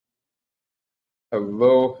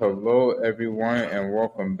Hello, everyone, and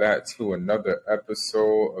welcome back to another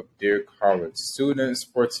episode of Dear College Students.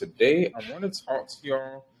 For today, I want to talk to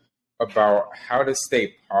y'all about how to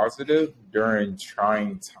stay positive during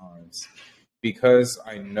trying times because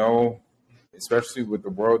I know, especially with the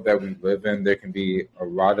world that we live in, there can be a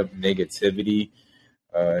lot of negativity.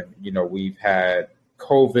 We've had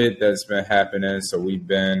COVID that's been happening, so we've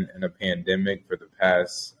been in a pandemic for the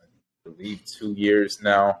past, I believe, 2 years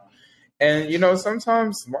now. And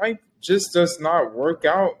sometimes life just does not work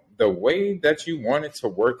out the way that you want it to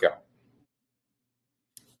work out.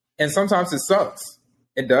 And sometimes it sucks.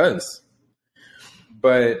 It does.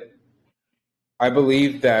 But I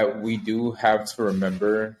believe that we do have to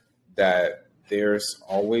remember that there's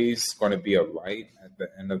always going to be a light at the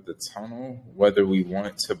end of the tunnel, whether we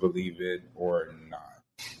want to believe it or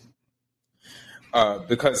not.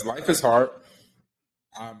 Because life is hard.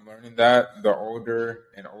 I'm learning that the older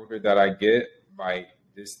and older that I get, like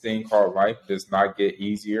this thing called life does not get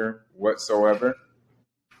easier whatsoever.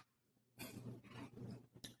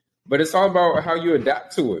 But it's all about how you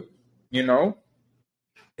adapt to it. You know,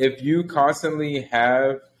 if you constantly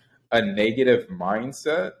have a negative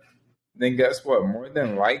mindset, then guess what? More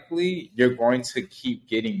than likely, you're going to keep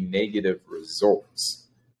getting negative results.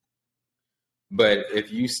 But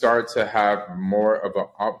if you start to have more of an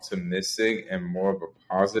optimistic and more of a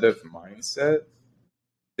positive mindset,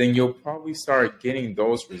 then you'll probably start getting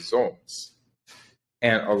those results.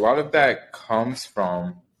 And a lot of that comes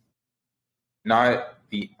from not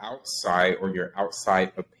the outside or your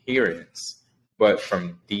outside appearance, but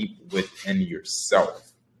from deep within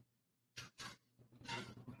yourself.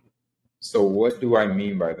 So what do I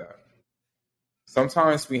mean by that?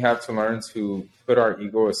 Sometimes we have to learn to put our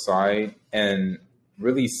ego aside and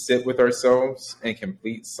really sit with ourselves in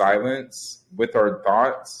complete silence with our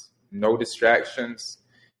thoughts, no distractions,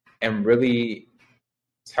 and really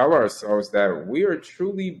tell ourselves that we are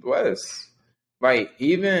truly blessed. Like,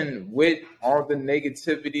 even with all the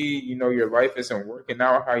negativity, your life isn't working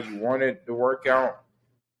out how you want it to work out,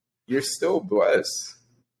 you're still blessed.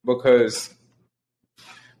 Because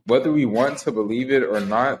whether we want to believe it or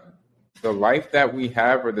not, the life that we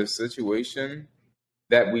have or the situation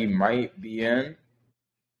that we might be in,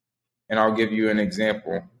 and I'll give you an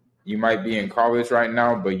example. You might be in college right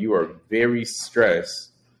now, but you are very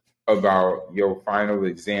stressed about your final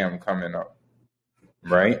exam coming up,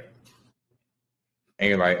 right? And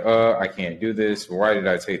you're like, I can't do this. Why did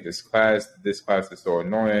I take this class? This class is so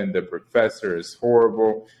annoying. The professor is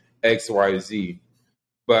horrible, X, Y, Z.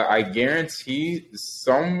 But I guarantee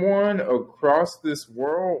someone across this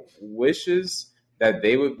world wishes that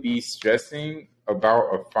they would be stressing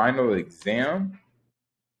about a final exam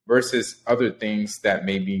versus other things that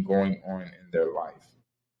may be going on in their life.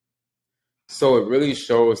 So it really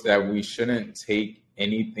shows that we shouldn't take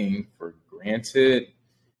anything for granted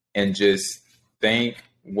and just thank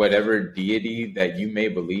whatever deity that you may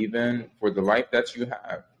believe in for the life that you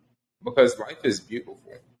have, because life is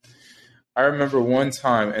beautiful. I remember one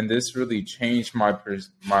time, and this really changed my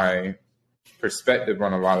perspective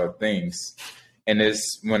on a lot of things, and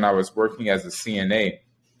it's when I was working as a CNA,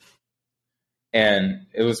 and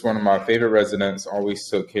it was one of my favorite residents, always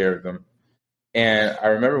took care of them. And I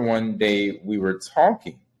remember one day we were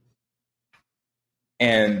talking,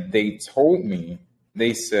 and they told me,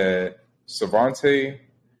 they said, Savante,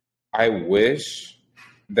 I wish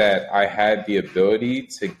that I had the ability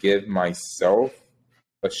to give myself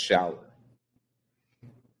a shower.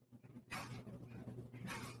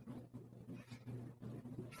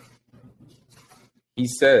 He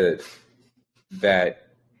said that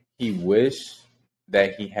he wished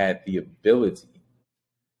that he had the ability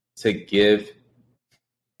to give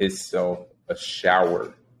himself a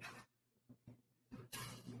shower.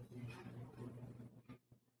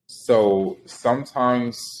 So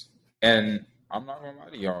sometimes, and I'm not gonna lie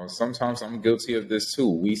to y'all, sometimes I'm guilty of this too.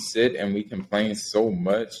 We sit and we complain so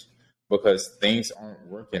much because things aren't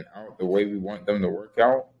working out the way we want them to work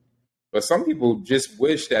out. But some people just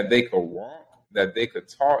wish that they could walk, that they could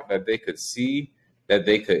talk, that they could see, that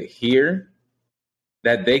they could hear,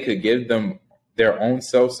 that they could give them their own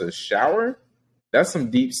selves a shower. That's some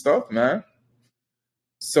deep stuff, man.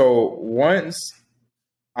 So once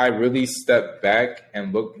I really stepped back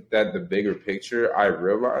and looked at the bigger picture, I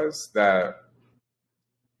realized that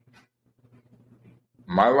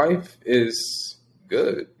my life is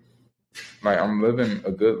good. Like, I'm living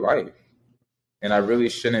a good life. And I really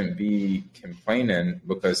shouldn't be complaining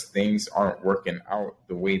because things aren't working out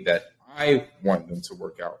the way that I want them to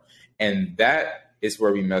work out. And that is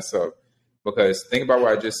where we mess up. Because think about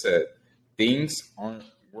what I just said. Things aren't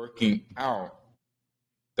working out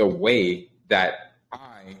the way that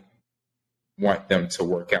I want them to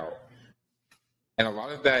work out. And a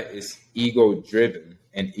lot of that is ego driven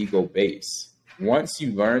and ego based. Once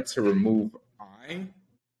you learn to remove I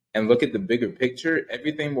and look at the bigger picture,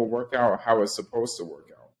 everything will work out how it's supposed to work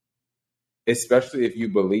out. Especially if you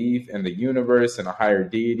believe in the universe and a higher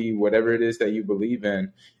deity, whatever it is that you believe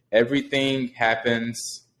in, everything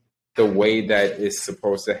happens the way that it's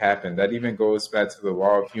supposed to happen. That even goes back to the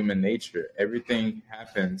law of human nature. Everything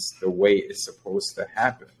happens the way it's supposed to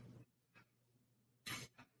happen.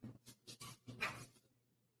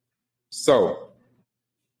 So,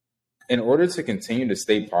 in order to continue to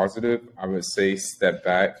stay positive, I would say step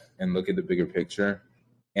back and look at the bigger picture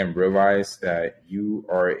and realize that you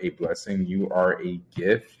are a blessing. You are a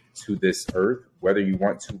gift to this earth, whether you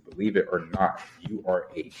want to believe it or not. You are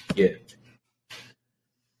a gift.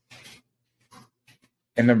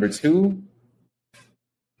 And number two,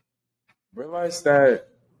 realize that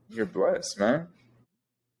you're blessed, man.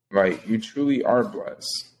 Like, you truly are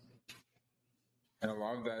blessed. And a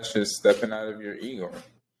lot of that's just stepping out of your ego.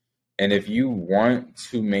 And if you want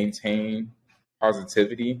to maintain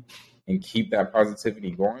positivity and keep that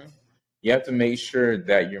positivity going, you have to make sure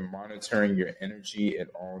that you're monitoring your energy at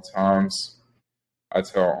all times. I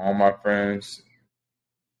tell all my friends,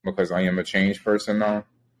 because I am a changed person now,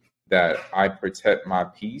 that I protect my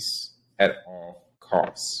peace at all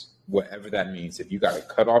costs, whatever that means. If you got to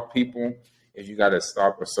cut off people, if you got to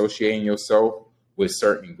stop associating yourself with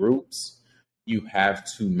certain groups, you have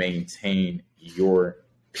to maintain your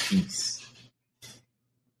peace.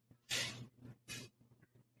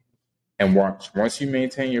 And watch, once you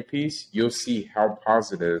maintain your peace, you'll see how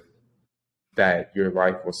positive that your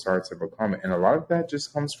life will start to become. And a lot of that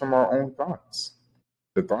just comes from our own thoughts,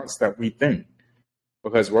 the thoughts that we think.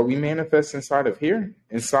 Because what we manifest inside of here,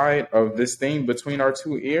 inside of this thing between our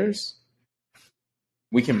two ears,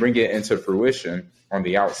 we can bring it into fruition on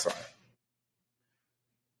the outside.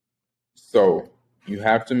 So you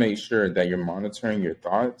have to make sure that you're monitoring your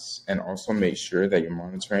thoughts, and also make sure that you're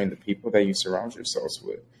monitoring the people that you surround yourselves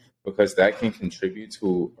with, because that can contribute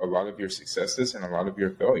to a lot of your successes and a lot of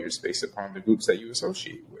your failures based upon the groups that you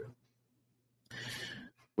associate with.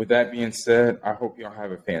 With that being said, I hope y'all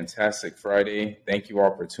have a fantastic Friday. Thank you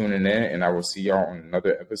all for tuning in, and I will see y'all on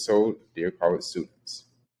another episode of Dear College Students.